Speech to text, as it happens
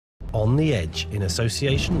On the Edge, in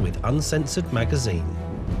association with Uncensored Magazine.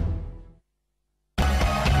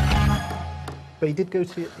 But he did go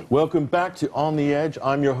to... Welcome back to On the Edge.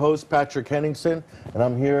 I'm your host, Patrick Henningsen, and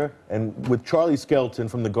I'm here with Charlie Skelton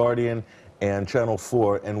from The Guardian and Channel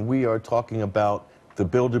 4, and we are talking about the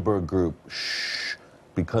Bilderberg Group. Shh,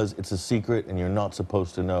 because it's a secret and you're not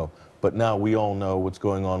supposed to know. But now we all know what's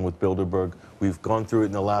going on with Bilderberg. We've gone through it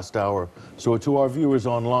in the last hour. So to our viewers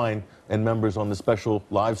online and members on the special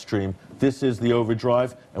live stream, this is The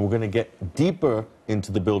Overdrive, and we're going to get deeper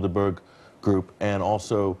into the Bilderberg Group, and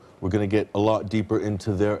also we're going to get a lot deeper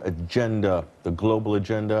into their agenda, the global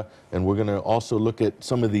agenda, and we're going to also look at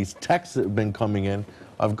some of these texts that have been coming in.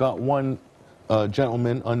 I've got one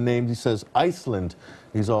gentleman, unnamed, he says, Iceland.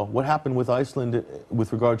 He's all, what happened with Iceland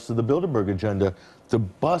with regards to the Bilderberg agenda? The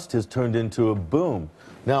bust has turned into a boom.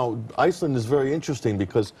 Now, Iceland is very interesting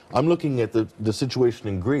because I'm looking at the situation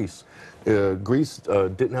in Greece. Greece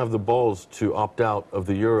didn't have the balls to opt out of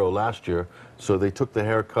the euro last year, so they took the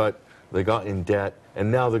haircut, they got in debt, and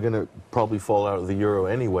now they're going to probably fall out of the euro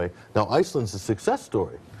anyway. Now, Iceland's a success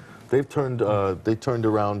story. They've turned, they turned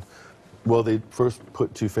around. Well, they first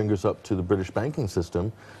put two fingers up to the British banking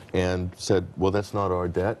system and said, well, that's not our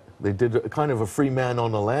debt. They did a kind of a free man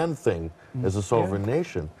on the land thing as a sovereign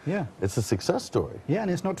nation. Yeah. It's a success story. Yeah,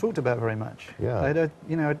 and it's not talked about very much. Yeah.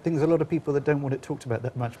 You know, I think there's a lot of people that don't want it talked about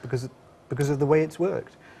that much because of the way it's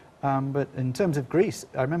worked. But in terms of Greece,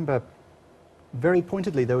 I remember very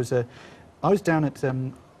pointedly I was down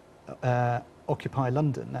at Occupy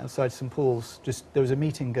London outside St Paul's. There was a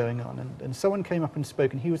meeting going on, and someone came up and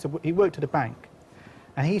spoke, and he worked at a bank,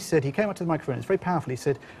 and he said, he came up to the microphone, it's very powerful, he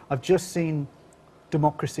said, I've just seen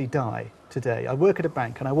democracy die today. I work at a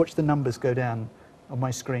bank and I watch the numbers go down on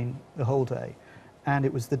my screen the whole day, and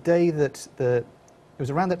it was the day that it was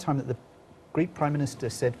around that time that the Greek Prime Minister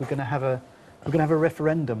said we're going to have a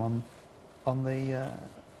referendum on the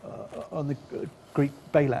Greek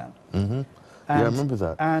bailout. Mm-hmm. Yeah, I remember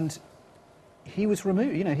that. And he was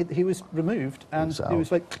removed. You know, he was removed, and he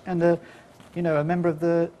was like, and you know, a member of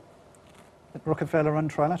the Rockefeller-run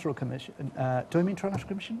Trilateral Commission. Do I mean Trilateral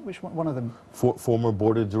Commission? Which one of them? Former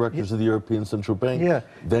board of directors of the European Central Bank. Yeah.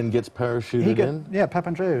 Then gets parachuted in. Yeah,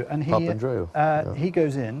 Papandreou, and Papandreou. He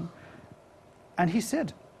goes in, and he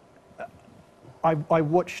said, I've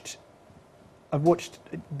watched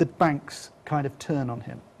the banks kind of turn on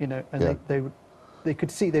him, you know, and they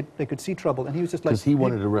could see trouble, and he was just like, because he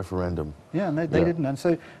wanted a referendum. Yeah, and they didn't, and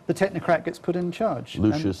so the technocrat gets put in charge.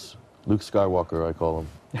 Luke Skywalker, I call him.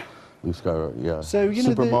 Luke Skywalker, yeah. So you know,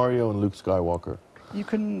 Super Mario and Luke Skywalker. You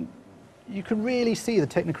can really see the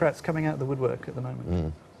technocrats coming out of the woodwork at the moment.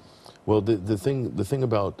 Mm. Well, the thing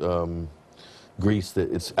about Greece,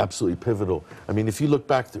 that it's absolutely pivotal. I mean, if you look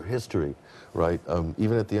back through history, right,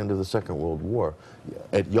 even at the end of the Second World War,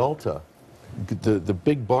 at Yalta, the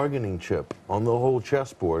big bargaining chip on the whole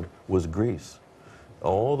chessboard was Greece,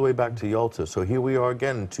 all the way back to Yalta. So here we are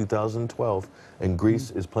again in 2012, and Greece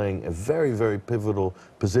is playing a very, very pivotal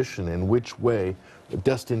position in which way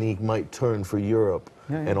destiny might turn for Europe.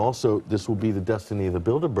 And also, this will be the destiny of the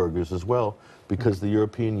Bilderbergers as well, because the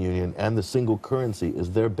European Union and the single currency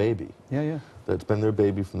is their baby. That's been their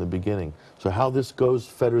baby from the beginning. So how this goes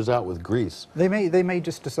feathers out with Greece. They may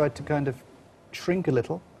just decide to kind of shrink a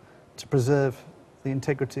little to preserve the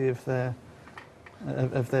integrity of their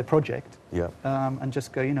project. And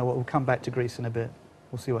just go, you know what, we'll come back to Greece in a bit.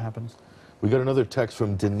 We'll see what happens. We got another text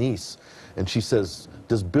from Denise, and she says,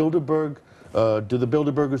 do the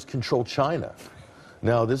Bilderbergers control China?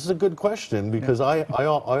 Now, this is a good question, because I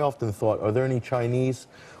often thought, are there any Chinese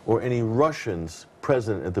or any Russians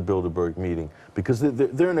present at the Bilderberg meeting? Because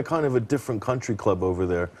they're in a kind of a different country club over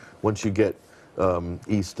there once you get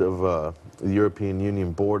east of the European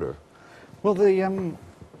Union border. Well,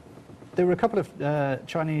 there were a couple of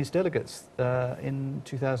Chinese delegates in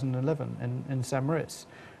 2011 in St Moritz,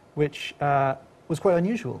 which was quite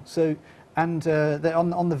unusual. So, and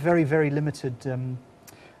on the very, very limited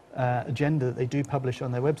agenda that they do publish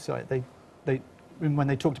on their website, when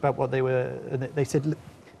they talked about what they said,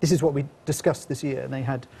 this is what we discussed this year, and they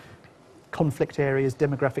had conflict areas,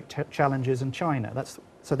 demographic challenges, and China.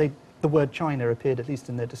 The word China appeared at least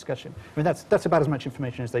in their discussion. I mean, that's about as much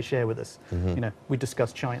information as they share with us. You know, we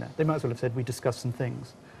discussed China. They might as well have said we discussed some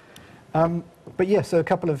things. But yeah, so a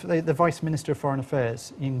couple of the Vice Minister of Foreign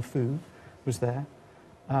Affairs, Ying Fu, was there,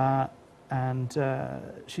 and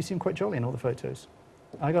she seemed quite jolly in all the photos.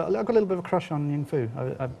 I've got a little bit of a crush on Ying Fu.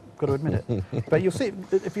 I've got to admit it. But you'll see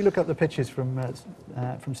if you look up the pictures from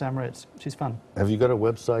Sam Ritz. She's fun. Have you got a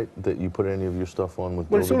website that you put any of your stuff on with?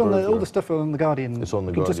 Well, Bilderberg, it's all on all the stuff on the Guardian. It's on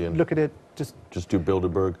the you can Guardian. Just look at it. Just do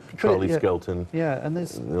Bilderberg, Charlie yeah, Skelton. Yeah, and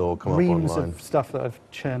there's it'll all come reams up online. of stuff that I've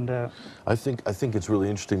churned out. I think it's really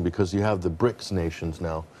interesting because you have the BRICS nations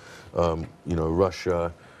now. You know,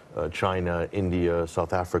 Russia, China, India,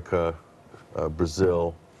 South Africa,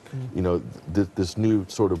 Brazil. You know, this new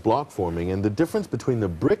sort of bloc forming. And the difference between the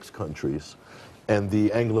BRICS countries and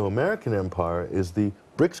the Anglo-American empire is the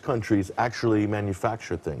BRICS countries actually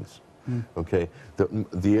manufacture things. Okay,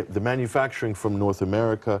 the manufacturing from North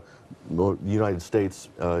America, the United States,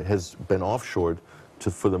 has been offshored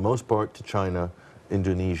for the most part to China,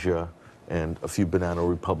 Indonesia, and a few banana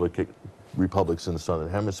republics in the southern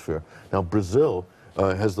hemisphere. Now Brazil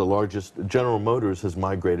has the largest. General Motors has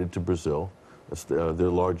migrated to Brazil. They're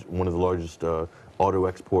one of the largest auto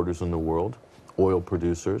exporters in the world, oil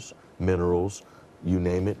producers, minerals, you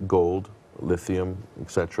name it, gold, lithium,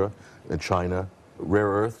 etc. And China, rare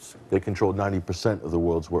earths, they control 90% of the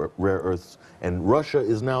world's rare earths. And Russia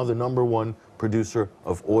is now the #1 producer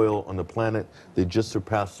of oil on the planet. They just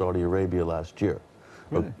surpassed Saudi Arabia last year.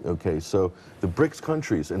 Really? Okay, so the BRICS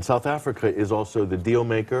countries, and South Africa is also the deal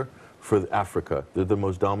maker for Africa. They're the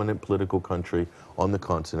most dominant political country on the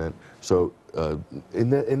continent. So in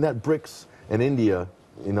that BRICS, and India,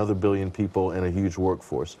 another billion people and a huge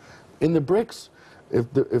workforce. In the BRICS,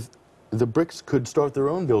 if the BRICS could start their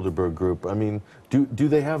own Bilderberg group, I mean, do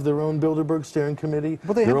they have their own Bilderberg steering committee?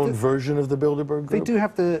 Well, they their have own version of the Bilderberg group? They do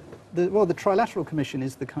have the Trilateral Commission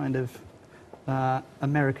is the kind of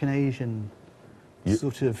American-Asian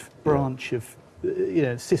sort of branch of,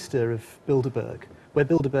 sister of Bilderberg, where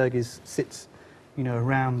Bilderberg sits,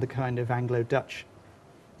 around the kind of Anglo-Dutch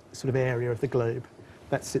sort of area of the globe.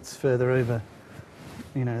 That sits further over,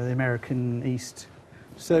 the American East.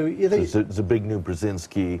 So yeah, there's a big new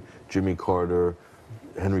Brzezinski, Jimmy Carter,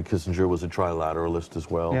 Henry Kissinger was a trilateralist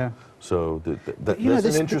as well. Yeah. So that's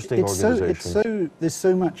an interesting organization. There's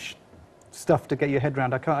so much stuff to get your head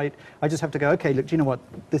around. I just have to go, okay, look, do you know what?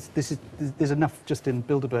 There's enough just in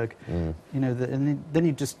Bilderberg. And then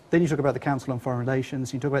you talk about the Council on Foreign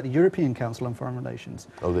Relations. You talk about the European Council on Foreign Relations.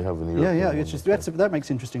 Oh, they have the European. Yeah. It's just that makes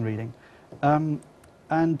interesting reading.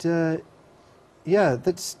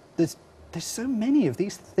 There's so many of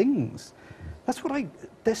these things.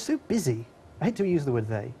 They're so busy. I hate to use the word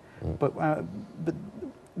they, but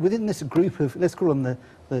within this group of, let's call them the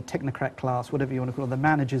technocrat class, whatever you want to call them, the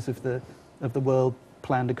managers of the world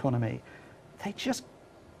planned economy, they just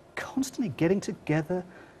constantly getting together,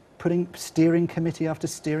 putting steering committee after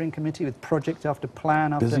steering committee with project after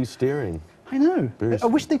plan after. Busy steering. I know. I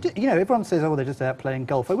wish they did. Everyone says, oh, they're just out playing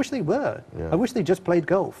golf. I wish they were. Yeah. I wish they just played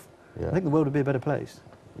golf. Yeah. I think the world would be a better place.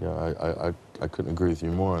 Yeah, I couldn't agree with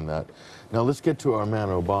you more on that. Now let's get to our man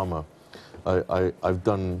Obama.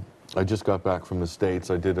 I just got back from the States.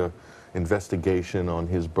 I did a investigation on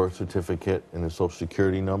his birth certificate and his social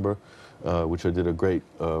security number, which I did a great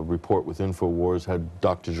report with InfoWars, had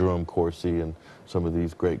Dr. Jerome Corsi and some of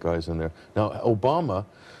these great guys in there. Now Obama,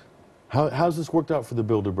 how's this worked out for the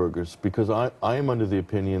Bilderbergers? Because I am under the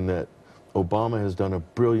opinion that Obama has done a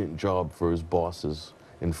brilliant job for his bosses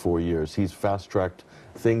in 4 years. He's fast-tracked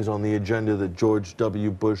things on the agenda that George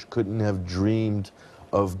W. Bush couldn't have dreamed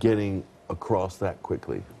of getting across that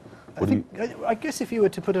quickly. I guess if you were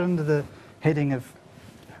to put it under the heading of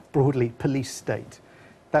broadly police state,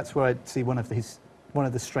 that's where I'd see one of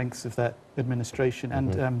the strengths of that administration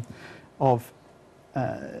and of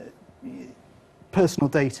personal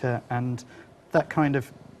data and that kind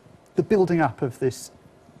of the building up of this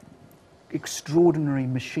extraordinary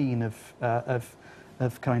machine of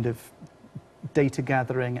kind of data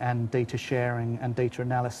gathering and data sharing and data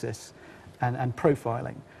analysis and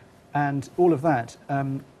profiling and all of that.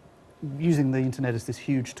 Using the internet as this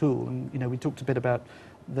huge tool, and we talked a bit about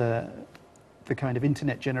the kind of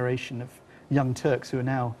internet generation of young Turks who are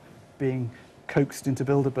now being coaxed into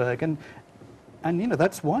Bilderberg, and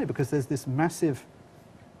that's why, because there's this massive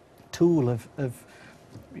tool of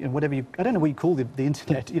whatever I don't know what you call the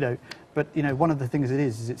internet, but one of the things it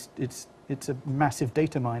is it's a massive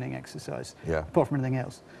data mining exercise. Yeah. Apart from anything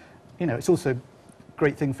else, it's also a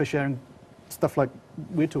great thing for sharing stuff like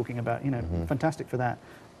we're talking about. Fantastic for that.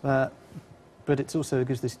 But it's also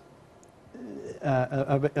gives this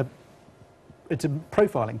it's a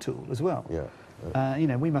profiling tool as well.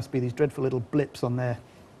 Yeah. We must be these dreadful little blips on their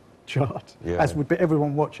chart, Yeah. as would be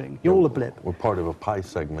everyone watching. You're all a blip. We're part of a pie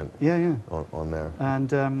segment. Yeah. On there.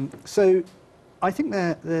 And so, I think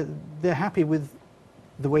they're happy with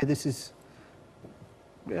the way this is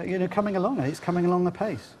coming along, and it's coming along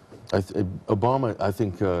apace. Obama, I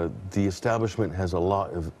think the establishment has a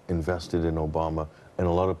lot invested in Obama, and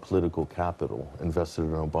a lot of political capital invested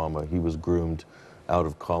in Obama. He was groomed out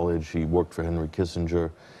of college. He worked for Henry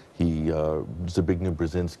Kissinger. Zbigniew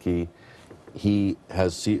Brzezinski. He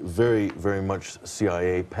has very, very much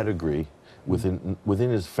CIA pedigree within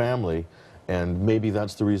his family, and maybe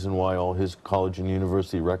that's the reason why all his college and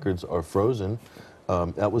university records are frozen.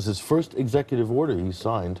 That was his first executive order he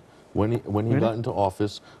signed when he got into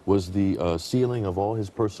office, was the sealing of all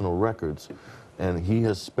his personal records, and he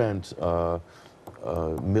has spent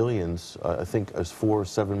millions, I think as $4 or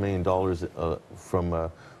 $7 million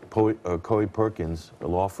from Coey Perkins, a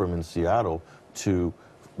law firm in Seattle, to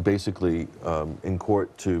basically in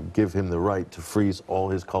court to give him the right to freeze all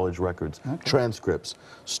his college records, transcripts,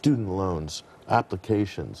 student loans,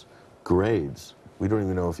 applications, grades. We don't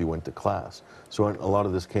even know if he went to class. So a lot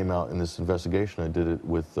of this came out in this investigation. I did it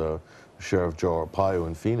with Sheriff Joe Arpaio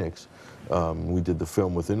in Phoenix. We did the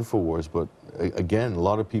film with InfoWars, but again, a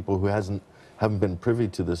lot of people who haven't been privy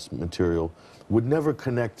to this material would never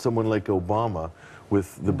connect someone like Obama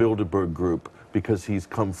with the Bilderberg Group, because he's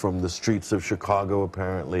come from the streets of Chicago,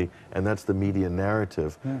 apparently, and that's the media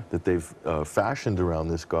narrative that they've fashioned around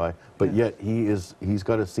this guy. But yet he's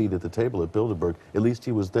got a seat at the table at Bilderberg. At least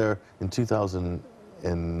he was there in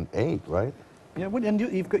 2008, right? Yeah, well, and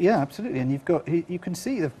you've got, absolutely, and you've got, you can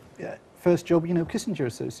see the first job, Kissinger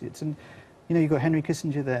Associates, and you've got Henry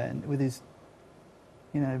Kissinger there with his,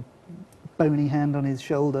 bony hand on his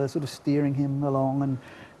shoulder, sort of steering him along,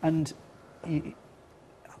 and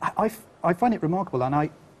I find it remarkable, and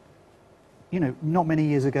not many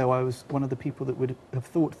years ago I was one of the people that would have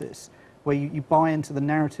thought this, where you buy into the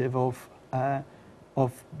narrative of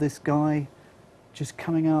this guy just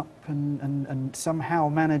coming up and somehow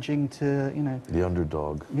managing to, the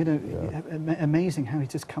underdog. Amazing how he's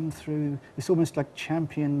just come through. It's almost like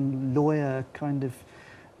champion lawyer kind of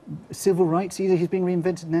civil rights. He's being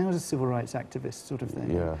reinvented now as a civil rights activist sort of thing.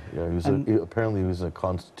 Yeah. Apparently he was a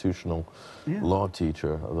constitutional law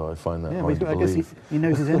teacher, although I find that hard to believe. I guess he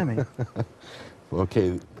knows his enemy.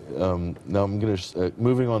 Okay, now I'm going to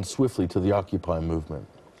moving on swiftly to the Occupy movement.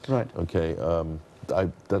 Right. Okay,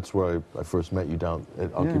 that's where I first met you, down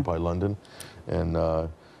at Occupy London, and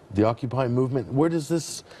the Occupy movement. Where does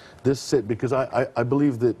this sit? Because I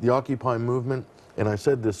believe that the Occupy movement, and I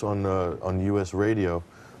said this on U.S. radio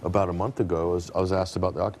about a month ago, as I was asked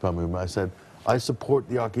about the Occupy movement. I said, I support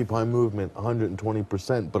the Occupy movement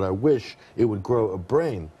 120%, but I wish it would grow a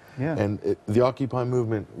brain. Yeah. And the Occupy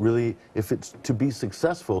movement really, if it's to be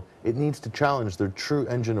successful, it needs to challenge the true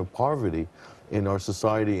engine of poverty in our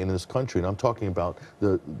society and in this country. And I'm talking about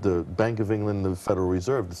the Bank of England, the Federal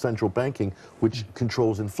Reserve, the central banking, which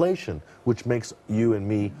controls inflation, which makes you and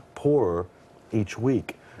me poorer each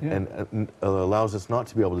week. Yeah. And allows us not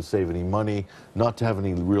to be able to save any money, not to have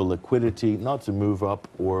any real liquidity, not to move up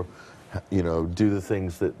or, do the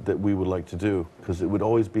things that we would like to do, because it would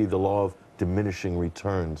always be the law of diminishing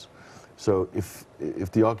returns. So if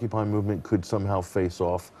the Occupy movement could somehow face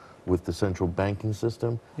off with the central banking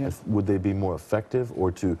system, would they be more effective, or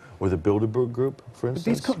the Bilderberg Group, for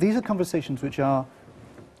instance? These are conversations which are,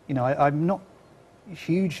 I'm not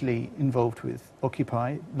hugely involved with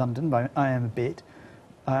Occupy London, but I am a bit.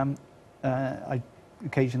 I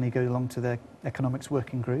occasionally go along to their economics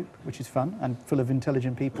working group, which is fun and full of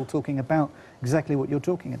intelligent people talking about exactly what you're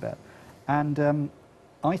talking about. And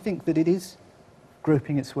I think that it is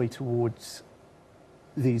groping its way towards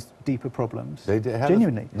these deeper problems.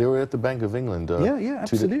 Genuinely. They were at the Bank of England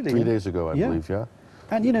absolutely. 3 days ago, I believe, yeah?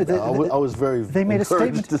 And, I was very they made encouraged a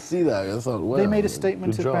statement to see that. I thought, wow, they made a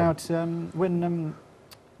statement about when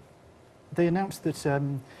they announced that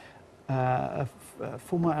a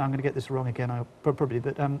former, I'm going to get this wrong again, probably,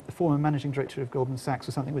 but a former managing director of Goldman Sachs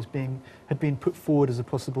or something had been put forward as a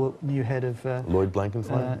possible new head of Lloyd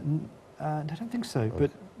Blankfein? I don't think so, okay.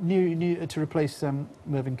 But new to replace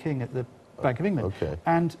Mervyn King at the Bank of England. Okay.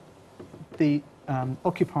 And the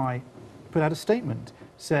Occupy put out a statement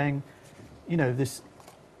saying, this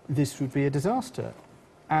would be a disaster,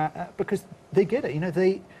 because they get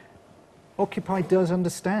it. Occupy does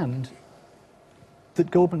understand that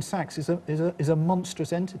Goldman Sachs is a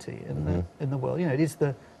monstrous entity in the world. It is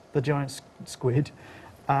the giant squid,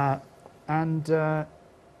 and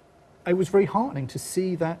it was very heartening to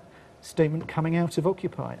see that statement coming out of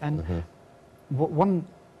Occupy. And one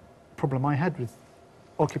problem I had with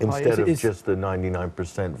Occupy instead of just the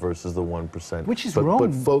 99% versus the 1%, which is wrong.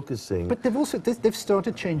 But focusing. But they've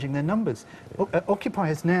started changing their numbers. Occupy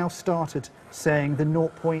has now started saying the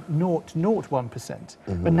 0.001%,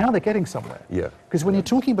 but now they're getting somewhere. Yeah. Because when you're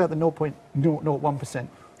talking about the 0.001%,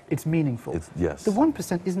 it's meaningful. Yes. The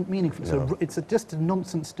 1% isn't meaningful. No. So it's just a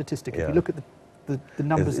nonsense statistic. Yeah. If you look at the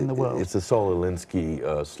numbers in the world. It's a Saul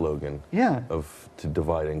Alinsky slogan. Yeah. Of to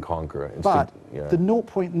divide and conquer. But yeah. the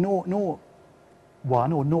 0.001 or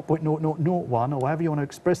 0.0001 or however you want to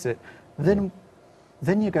express it, then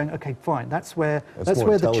you're going, okay, fine. That's where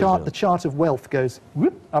the chart of wealth goes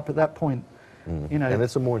whoop, up at that point. You know. And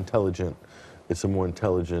it's a more intelligent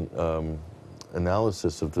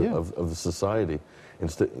analysis of the society.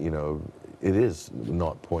 Instead, you know, it is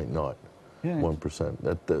 0.01%.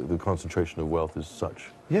 That the concentration of wealth is such.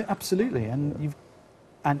 Yeah, absolutely. And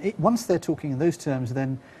once they're talking in those terms,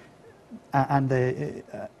 then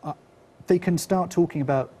they can start talking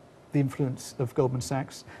about the influence of Goldman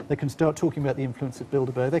Sachs. They can start talking about the influence of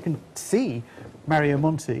Bilderberg. They can see Mario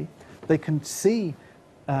Monti. They can see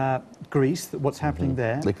Greece, what's happening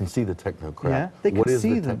there. They can see the technocrat. Yeah, they can what is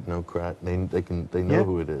see the them. technocrat? They know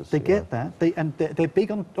who it is. They get that. They're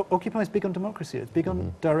big on Occupy is big on democracy. It's big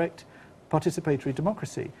on direct participatory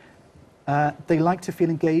democracy. They like to feel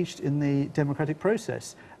engaged in the democratic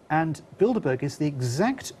process. And Bilderberg is the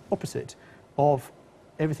exact opposite of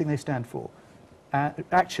everything they stand for,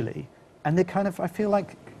 actually. And they kind of, I feel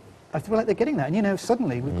like they're getting that. And you know,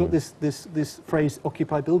 suddenly we've got this phrase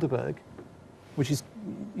 "Occupy Bilderberg," which is,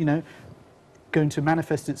 you know, going to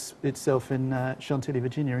manifest itself in Chantilly,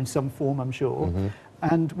 Virginia, in some form, I'm sure.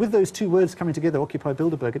 And with those two words coming together, "Occupy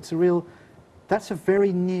Bilderberg," that's a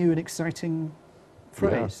very new and exciting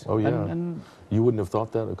phrase. Yeah. Oh yeah. And you wouldn't have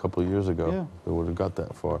thought that a couple of years ago. Yeah. They would have got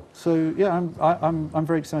that far. So yeah, I'm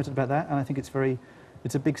very excited about that, and I think it's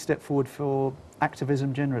a big step forward for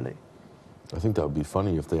activism generally. I think that would be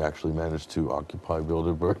funny if they actually managed to occupy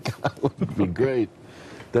Bilderberg. That would be great.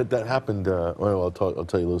 That happened. Well, I'll tell you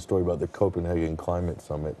a little story about the Copenhagen Climate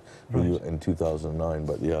Summit in 2009.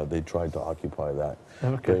 But yeah, they tried to occupy that.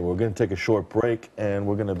 Okay, we're going to take a short break, and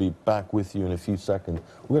we're going to be back with you in a few seconds.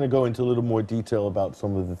 We're going to go into a little more detail about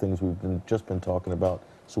some of the things we've just been talking about.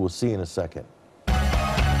 So we'll see you in a second.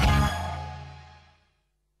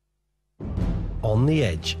 On the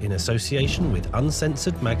Edge, in association with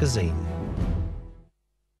Uncensored Magazine.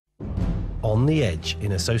 On the Edge,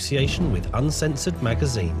 in association with Uncensored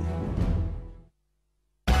Magazine.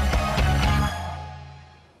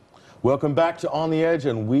 Welcome back to On the Edge,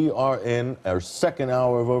 and we are in our second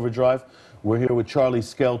hour of Overdrive. We're here with Charlie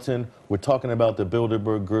Skelton. We're talking about the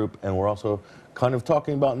Bilderberg Group, and we're also kind of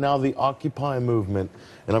talking about now the Occupy movement.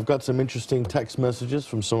 And I've got some interesting text messages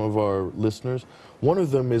from some of our listeners. One of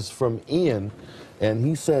them is from Ian, and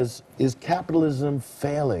he says, "Is capitalism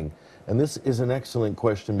failing?" And this is an excellent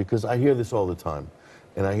question, because I hear this all the time.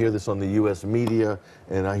 And I hear this on the U.S. media,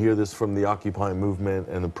 and I hear this from the Occupy movement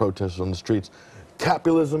and the protests on the streets.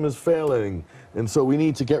 Capitalism is failing, and so we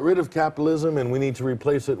need to get rid of capitalism, and we need to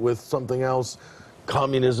replace it with something else,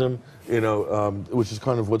 communism, you know, which is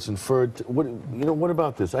kind of what's inferred. What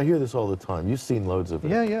about this? I hear this all the time. You've seen loads of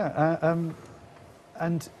it. Yeah.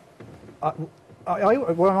 And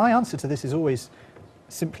well, my answer to this is always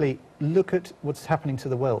simply look at what's happening to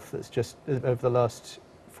the wealth that's just over the last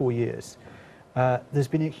 4 years. There's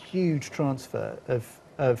been a huge transfer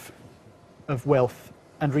of wealth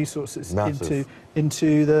and resources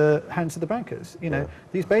into the hands of the bankers. You know,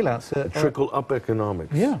 these bailouts are trickle-up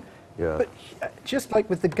economics. Yeah. Yeah. But just like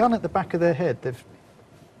with the gun at the back of their head, they've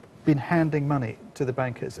been handing money to the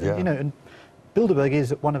bankers. And, you know, and Bilderberg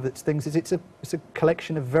is one of its things. It's a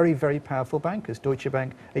collection of very, very powerful bankers. Deutsche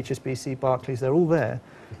Bank, HSBC, Barclays, they're all there.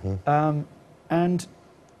 And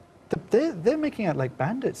they're making out like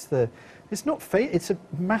bandits. It's not it's a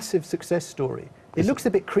massive success story. It looks a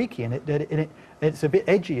bit creaky, and it's a bit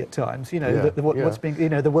edgy at times. You know, what's being, you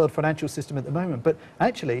know, the world financial system at the moment. But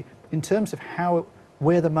actually, in terms of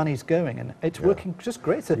where the money's going, and it's working just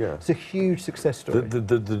great. It's a huge success story.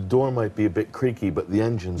 The door might be a bit creaky, but the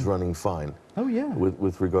engine's running fine. Oh yeah.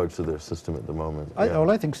 With regards to their system at the moment.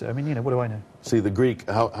 Well, I think so. I mean, you know, what do I know? See, the Greek,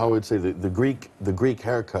 how I would say the Greek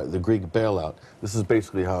haircut, the Greek bailout. This is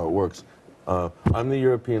basically how it works. I'm the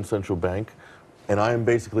European Central Bank, and I am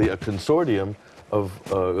basically a consortium of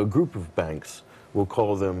a group of banks. We'll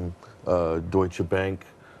call them Deutsche Bank.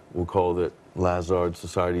 We'll call it Lazard,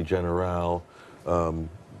 Societe Generale,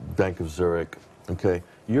 Bank of Zurich. Okay,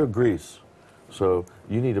 you're Greece, so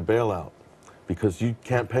you need a bailout because you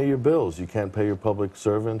can't pay your bills, you can't pay your public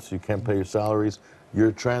servants, you can't pay your salaries,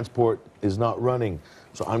 your transport is not running.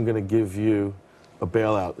 So I'm going to give you a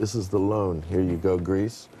bailout. This is the loan. Here you go,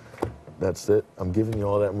 Greece. That's it. I'm giving you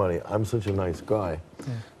all that money. I'm such a nice guy.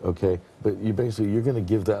 Okay, but you're going to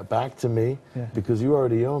give that back to me because you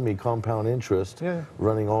already owe me compound interest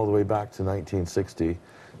running all the way back to 1960.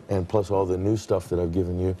 And plus all the new stuff that I've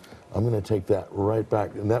given you. I'm going to take that right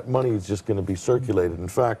back. And that money is just going to be circulated. In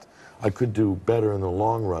fact, I could do better in the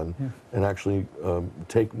long run and actually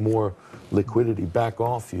take more liquidity back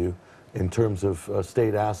off you in terms of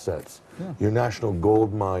state assets. Your national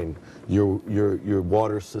gold mine, your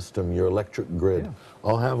water system, your electric grid.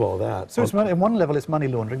 I'll have all that. So it's money, on one level it's money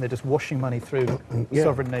laundering, they're just washing money through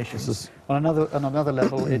sovereign nations. On another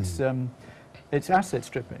level it's asset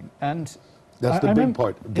stripping. And that's the big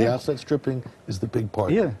part. The asset stripping is the big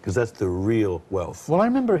part. Because that's the real wealth. Well, I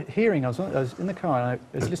remember hearing, I was in the car and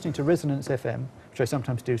I was listening to Resonance FM, which I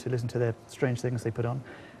sometimes do to listen to their strange things they put on.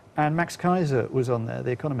 And Max Kaiser was on there,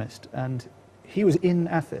 the economist, and he was in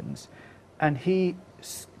Athens, and he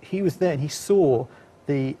was there and he saw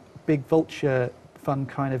the big vulture fund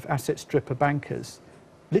kind of asset stripper bankers,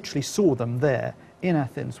 literally saw them there in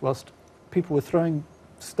Athens whilst people were throwing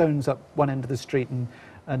stones up one end of the street and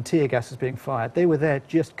tear gas was being fired. They were there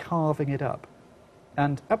just carving it up.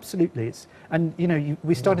 And absolutely,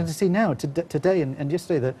 we started to see now, today and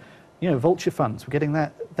yesterday, that, vulture funds, we're getting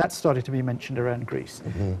that started to be mentioned around Greece.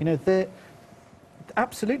 They're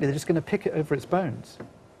just going to pick it over its bones,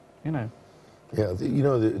 Yeah,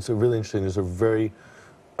 it's a really interesting, there's a very,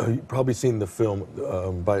 you've probably seen the film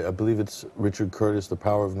by, I believe it's Richard Curtis, The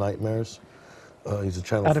Power of Nightmares. He's a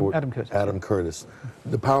Channel 4. Adam Curtis.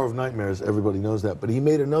 The Power of Nightmares, everybody knows that. But he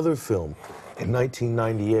made another film in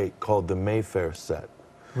 1998 called The Mayfair Set.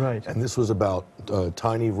 Right. And this was about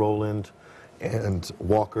Tiny Rowland and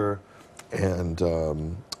Walker and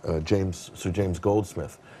Sir James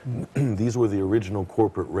Goldsmith. These were the original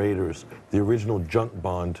corporate raiders, the original junk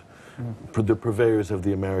bond, the purveyors of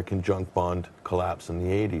the American junk bond collapse in the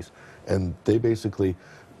 80s. And they basically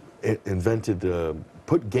invented,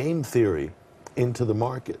 put game theory into the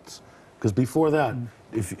markets. Because before that,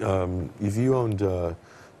 if you owned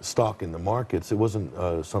stock in the markets, it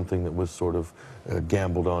wasn't something that was sort of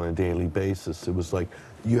gambled on a daily basis. It was like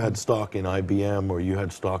you had stock in IBM or you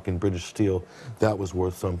had stock in British Steel, that was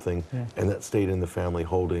worth something, and that stayed in the family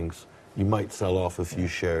holdings. You might sell off a few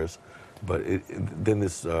shares, but then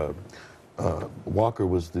this Walker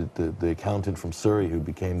was the accountant from Surrey who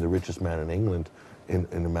became the richest man in England in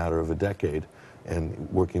a matter of a decade, and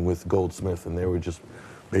working with Goldsmith, and they were just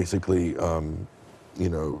basically,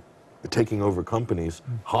 taking over companies,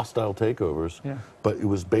 hostile takeovers, but it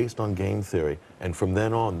was based on game theory. And from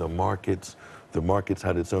then on, the markets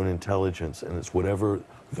had its own intelligence, and it's whatever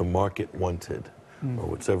the market wanted, or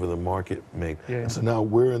whatever the market made. And so now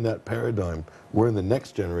we're in that paradigm. We're in the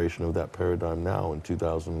next generation of that paradigm now in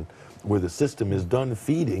 2000, where the system is done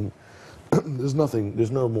feeding. There's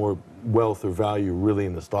no more wealth or value really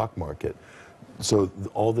in the stock market. So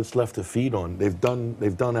all that's left to feed on, they've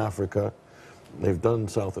done Africa, they've done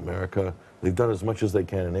South America, they've done as much as they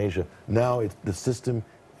can in Asia. Now the system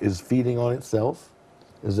is feeding on itself.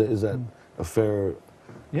 Is that a fair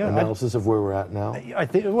analysis of where we're at now? I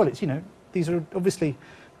think, well, it's, these are obviously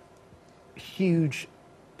huge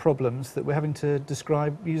problems that we're having to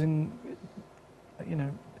describe using,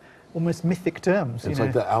 almost mythic terms. It's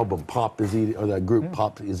like the album Pop is eating, or that group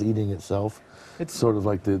Pop is eating itself. It's sort of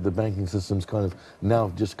like the banking system's kind of now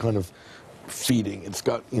just kind of feeding. It's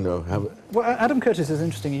got, Well, Adam Curtis is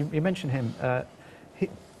interesting. You mentioned him.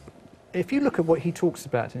 If you look at what he talks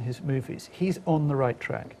about in his movies, he's on the right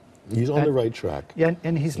track. He's on the right track. Yeah,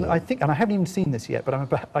 and I think, and I haven't even seen this yet, but do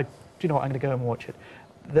you know what? I'm going to go and watch it.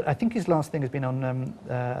 I think his last thing has been on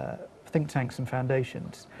think tanks and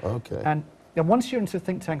foundations. Okay. And once you're into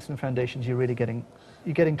think tanks and foundations, you're really getting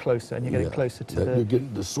closer, and you're getting closer to you're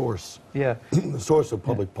getting the source. Yeah. The source of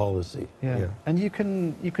public policy. Yeah. And you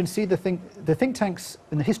can see the think tanks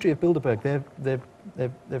in the history of Bilderberg.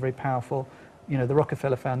 They're very powerful. The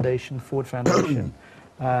Rockefeller Foundation, Ford Foundation.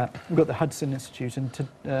 We've got the Hudson Institute,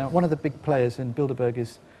 and one of the big players in Bilderberg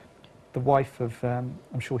is the wife of,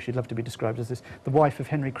 I'm sure she'd love to be described as this, the wife of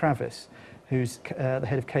Henry Kravis, who's the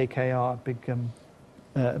head of KKR,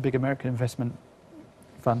 a big American investment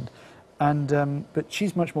fund. And but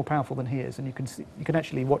she's much more powerful than he is, and you can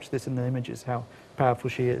actually watch this in the images how powerful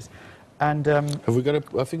she is. And have we got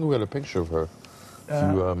I think we got a picture of her.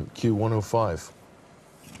 Q105.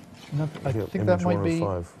 No, I think that might be.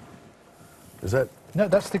 Is that? No,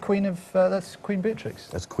 that's the Queen of. That's Queen Beatrix.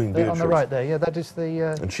 That's Queen Beatrix. On the right there. Yeah, that is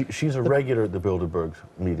the. And she's a regular at the Bilderberg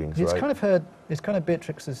meetings, it's right? It's kind of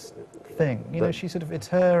Beatrix's thing. It's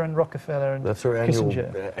her and Rockefeller and that's her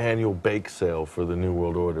Kissinger. annual bake sale for the New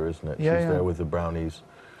World Order, isn't it? Yeah, she's there with the brownies,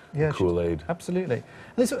 Kool-Aid. Absolutely.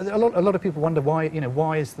 And a lot of people wonder why.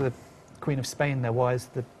 Why is the Queen of Spain there? Why is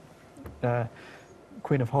the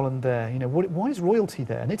Queen of Holland there? Why is royalty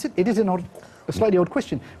there? And it is a slightly odd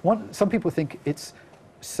question. Some people think it's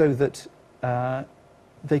so that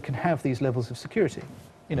they can have these levels of security.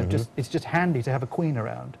 You know, it's just handy to have a queen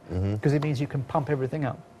around because it means you can pump everything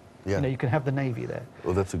up. Yeah. You know, you can have the navy there.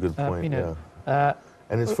 Well, that's a good point. You know,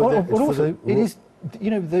 and it's for also, it is.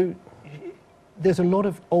 You know, there's a lot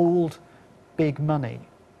of old, big money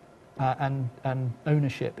and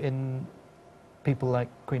ownership in people like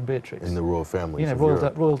Queen Beatrix. In the royal families. You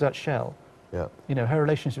know, Royal Dutch Shell. Yeah. You know, her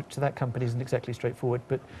relationship to that company isn't exactly straightforward,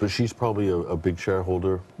 but she's probably a big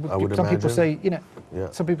shareholder, I would imagine. Some people say, you know,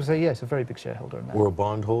 some people say yes, a very big shareholder in that. Or a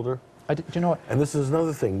bondholder. Do you know what? And this is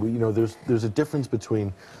another thing. You know, there's a difference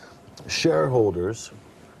between shareholders,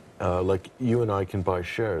 like you and I can buy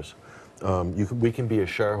shares. We can be a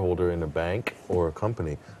shareholder in a bank or a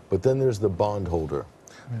company, but then there's the bondholder.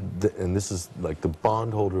 And this is like the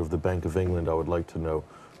bondholder of the Bank of England. I would like to know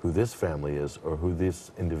who this family is or who this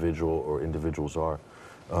individual or individuals are.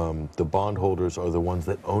 The bondholders are the ones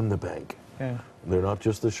that own the bank. Yeah. They're not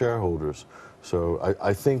just the shareholders. So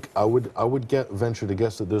I think I would venture to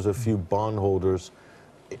guess that there's a few bondholders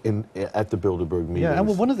at the Bilderberg meetings. Yeah, and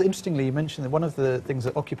well, interestingly, you mentioned that one of the things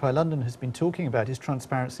that Occupy London has been talking about is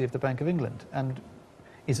transparency of the Bank of England, and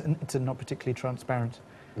it's a not particularly transparent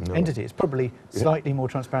entity. It's probably slightly more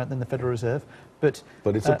transparent than the Federal Reserve, but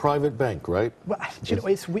it's a private bank, right? Well, you know,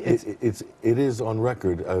 it is on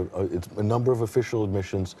record. It's a number of official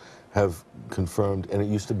admissions have confirmed, and it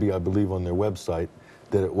used to be, I believe, on their website,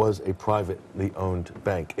 that it was a privately owned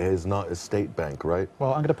bank. It is not a state bank, right? Well,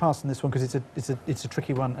 I'm going to pass on this one because it's a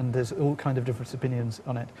tricky one, and there's all kind of different opinions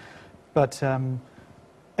on it. But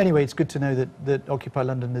anyway, it's good to know that Occupy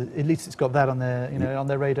London, at least it's got that on their on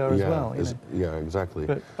their radar as well. You know. Yeah, exactly.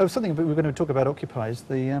 But something we're going to talk about Occupy is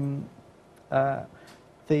the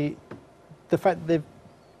fact that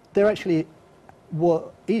there actually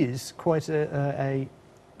is quite a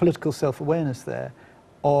political self-awareness there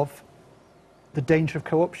of the danger of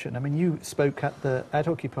co-option. I mean, you spoke at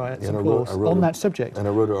Occupy at St Paul's on that subject. And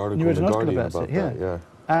I wrote an article in the Guardian about that, yeah.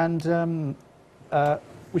 And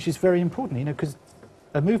which is very important, you know, because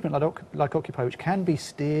a movement like Occupy, which can be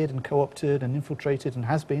steered and co-opted and infiltrated and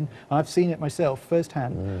has been, I've seen it myself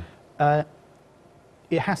firsthand,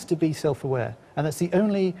 it has to be self-aware. And that's the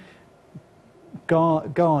only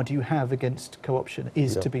guard you have against co-option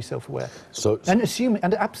is to be self-aware. And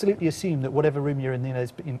absolutely assume that whatever room you're in, you know,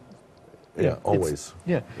 yeah, always.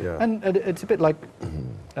 Yeah. And it's a bit like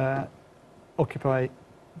Occupy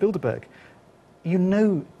Bilderberg. You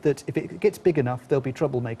know that if it gets big enough, there'll be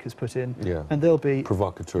troublemakers put in, and there'll be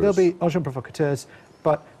provocateurs. There'll be agents provocateurs.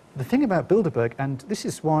 But the thing about Bilderberg, and this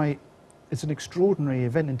is why it's an extraordinary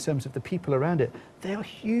event in terms of the people around it, they are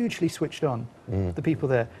hugely switched on, the people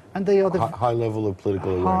there, and they are the high level of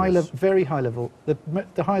political awareness. Very high level,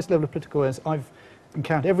 the highest level of political awareness I've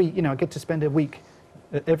encountered. I get to spend a week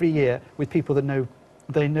every year with people that know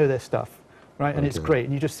their stuff, right? And it's great.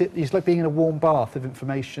 And you just sit, it's like being in a warm bath of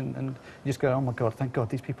information, and you just go, oh my God, thank God,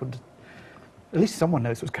 these people, at least someone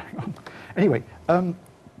knows what's going on. Anyway,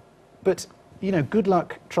 but, you know, good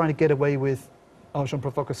luck trying to get away with agent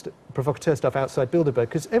provocateur stuff outside Bilderberg,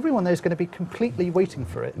 because everyone there is going to be completely waiting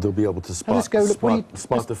for it. They'll be able to spot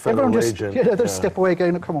the federal everyone agent. Yeah, they'll step away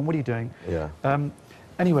going, come on, what are you doing? Yeah.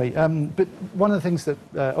 Anyway, but one of the things that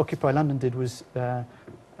Occupy London did was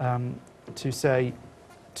to say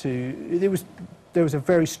there was a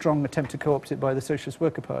very strong attempt to co-opt it by the Socialist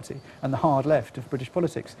Worker Party and the hard left of British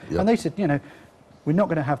politics. Yep. And they said, you know, we're not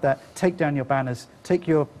going to have that. Take down your banners, take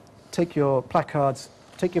your placards,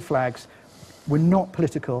 take your flags. We're not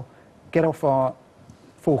political. Get off our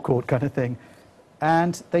forecourt kind of thing.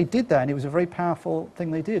 And they did that, and it was a very powerful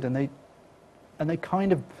thing they did. And they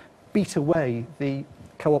kind of beat away the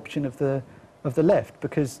co-option of the left,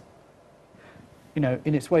 because, you know,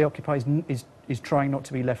 in its way, Occupy is trying not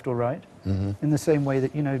to be left or right, in the same way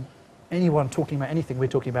that, you know, anyone talking about anything we're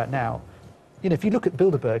talking about now, you know, if you look at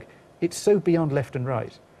Bilderberg, it's so beyond left and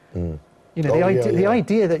right. You know, the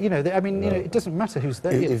idea that, you know, you know, it doesn't matter who's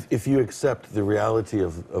there. If you accept the reality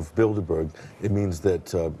of Bilderberg, it means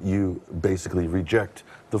that you basically reject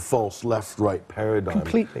the false left-right paradigm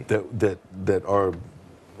completely that our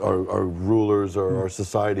rulers or our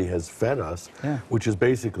society has fed us, which is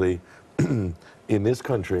basically in this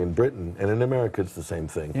country, in Britain, and in America, it's the same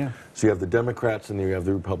thing. Yeah. So you have the Democrats and you have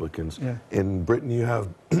the Republicans. Yeah. In Britain, you have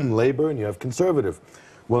Labour and you have Conservative.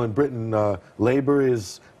 Well, in Britain, Labour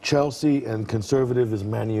is Chelsea and Conservative is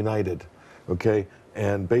Man United, okay?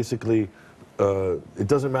 And basically, it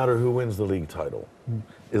doesn't matter who wins the league title.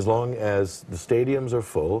 As long as the stadiums are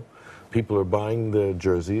full, people are buying the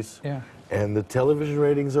jerseys, and the television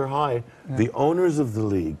ratings are high, the owners of the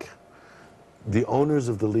league the owners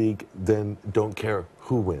of the league then don't care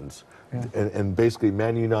who wins. Yeah. And basically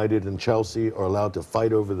Man United and Chelsea are allowed to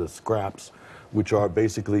fight over the scraps, which are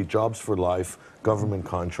basically jobs for life, government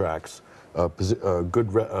contracts, good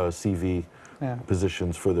CV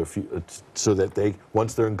positions for their so that they,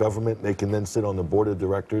 once they're in government, they can then sit on the board of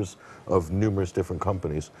directors of numerous different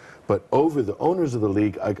companies. But over the owners of the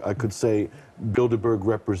league, I could say Bilderberg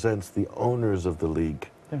represents the owners of the league.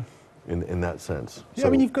 Yeah. In that sense. Yeah, so,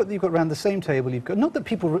 I mean, you've got around the same table. You've got, not that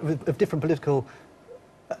people of different political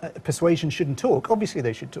persuasion shouldn't talk. Obviously,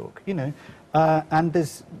 they should talk. You know, and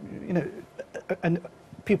there's, you know, and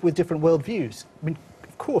people with different worldviews. I mean,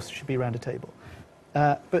 of course, should be around a table.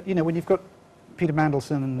 But you know, when you've got Peter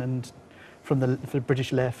Mandelson and from the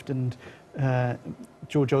British left, and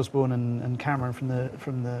George Osborne and Cameron from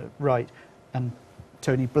the right, and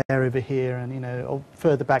Tony Blair over here, and you know,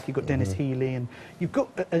 further back you've got Dennis Healey, and you've got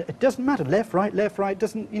it doesn't matter left right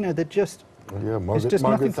doesn't, you know, they're just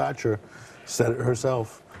Margaret Thatcher said it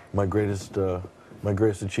herself. My greatest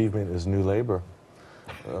achievement is New Labour.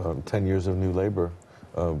 10 years of New Labour,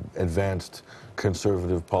 advanced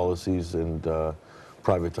conservative policies and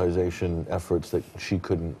privatization efforts that she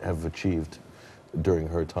couldn't have achieved during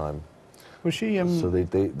her time. Was she? So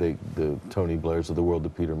the Tony Blairs of the world, the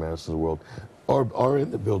Peter Mandelsons of the world, are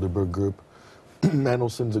in the Bilderberg group.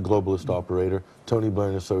 Mandelson's a globalist operator. Tony Blair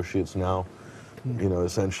and Associates now, you know,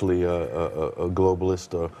 essentially a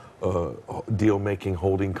globalist, deal-making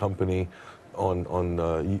holding company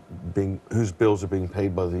whose bills are being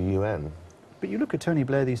paid by the UN. But you look at Tony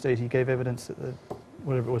Blair these days. He gave evidence at the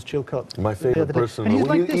whatever it was, Chilcot. My favorite person.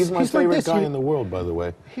 He's my favorite guy in the world, by the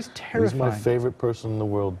way. He's terrifying. He's my favorite person in the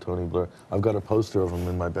world, Tony Blair. I've got a poster of him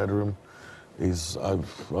in my bedroom. I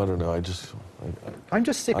don't know. I'm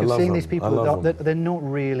just sick of seeing these people that they're not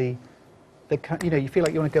really. They can't, you know, you feel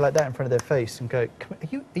like you want to go like that in front of their face and go,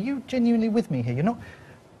 are you genuinely with me here? You're not.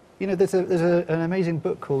 You know, there's an amazing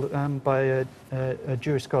book called by a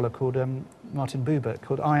Jewish scholar called Martin Buber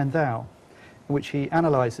called I and Thou, in which he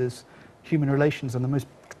analyzes human relations on the most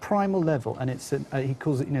primal level, and it's he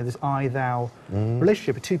calls it, you know, this I-thou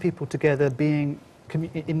relationship of two people together being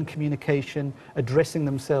in communication, addressing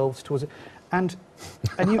themselves towards it, and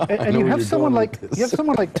you have someone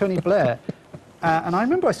like Tony Blair, and I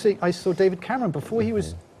remember I saw David Cameron before he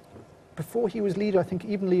was leader, I think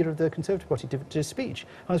even leader of the Conservative Party, did a speech.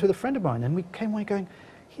 I was with a friend of mine, and we came away going,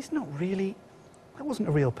 he's not really. That wasn't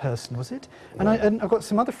a real person, was it? And I've got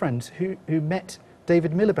some other friends who met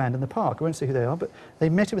David Miliband in the park. I won't say who they are, but they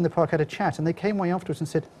met him in the park, had a chat, and they came away afterwards and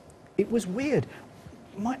said, it was weird.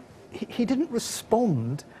 He didn't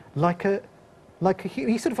respond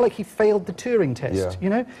he sort of like he failed the Turing test. Yeah. You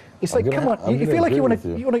know, it's like, come on, you feel like you want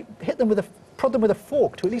to hit them prod them with a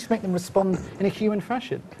fork to at least make them respond in a human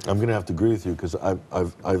fashion. I'm going to have to agree with you, because I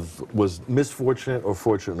was misfortunate or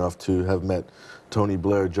fortunate enough to have met Tony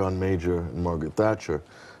Blair, John Major, and Margaret Thatcher.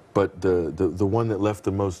 But the one that left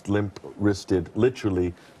the most limp-wristed,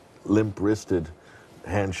 literally limp-wristed,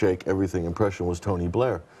 handshake, everything impression was Tony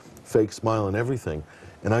Blair. Fake smile and everything.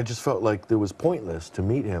 And I just felt like it was pointless to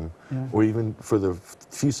meet him, or even for the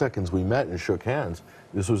few seconds we met and shook hands.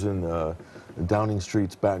 This was in Downing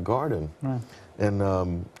Street's back garden. Right. And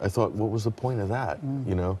I thought, what was the point of that,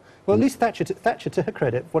 you know? Well, at least Thatcher, to her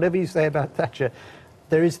credit, whatever you say about Thatcher,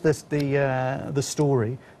 there is the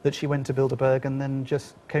story that she went to Bilderberg and then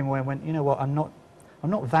just came away and went, you know what, I'm not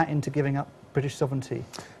that into giving up British sovereignty.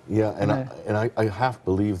 Yeah, and I half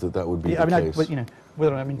believe that would be the case. But, you know,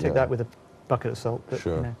 take that with a bucket of salt. But,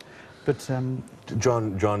 sure. You know, but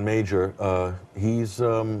John Major, he's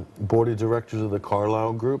board of directors of the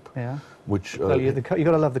Carlyle Group. Yeah. Which you got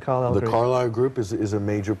to love the Carlyle Group. The Carlyle Group is a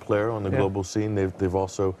major player on the global scene. They've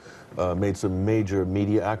also made some major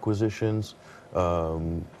media acquisitions.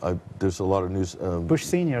 There's a lot of news. Bush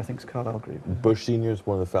Senior, I think, is Carlyle Group. Bush Senior is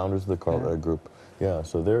one of the founders of the Carlyle Group. Yeah,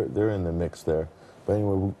 so they're in the mix there. But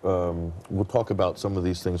anyway, we'll talk about some of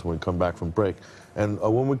these things when we come back from break. And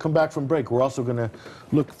when we come back from break, we're also going to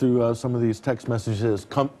look through some of these text messages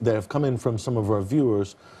that have come in from some of our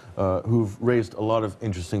viewers who've raised a lot of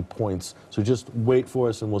interesting points. So just wait for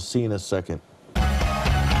us, and we'll see you in a second.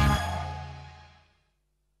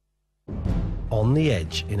 On the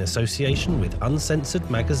Edge, in association with Uncensored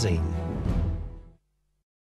Magazine.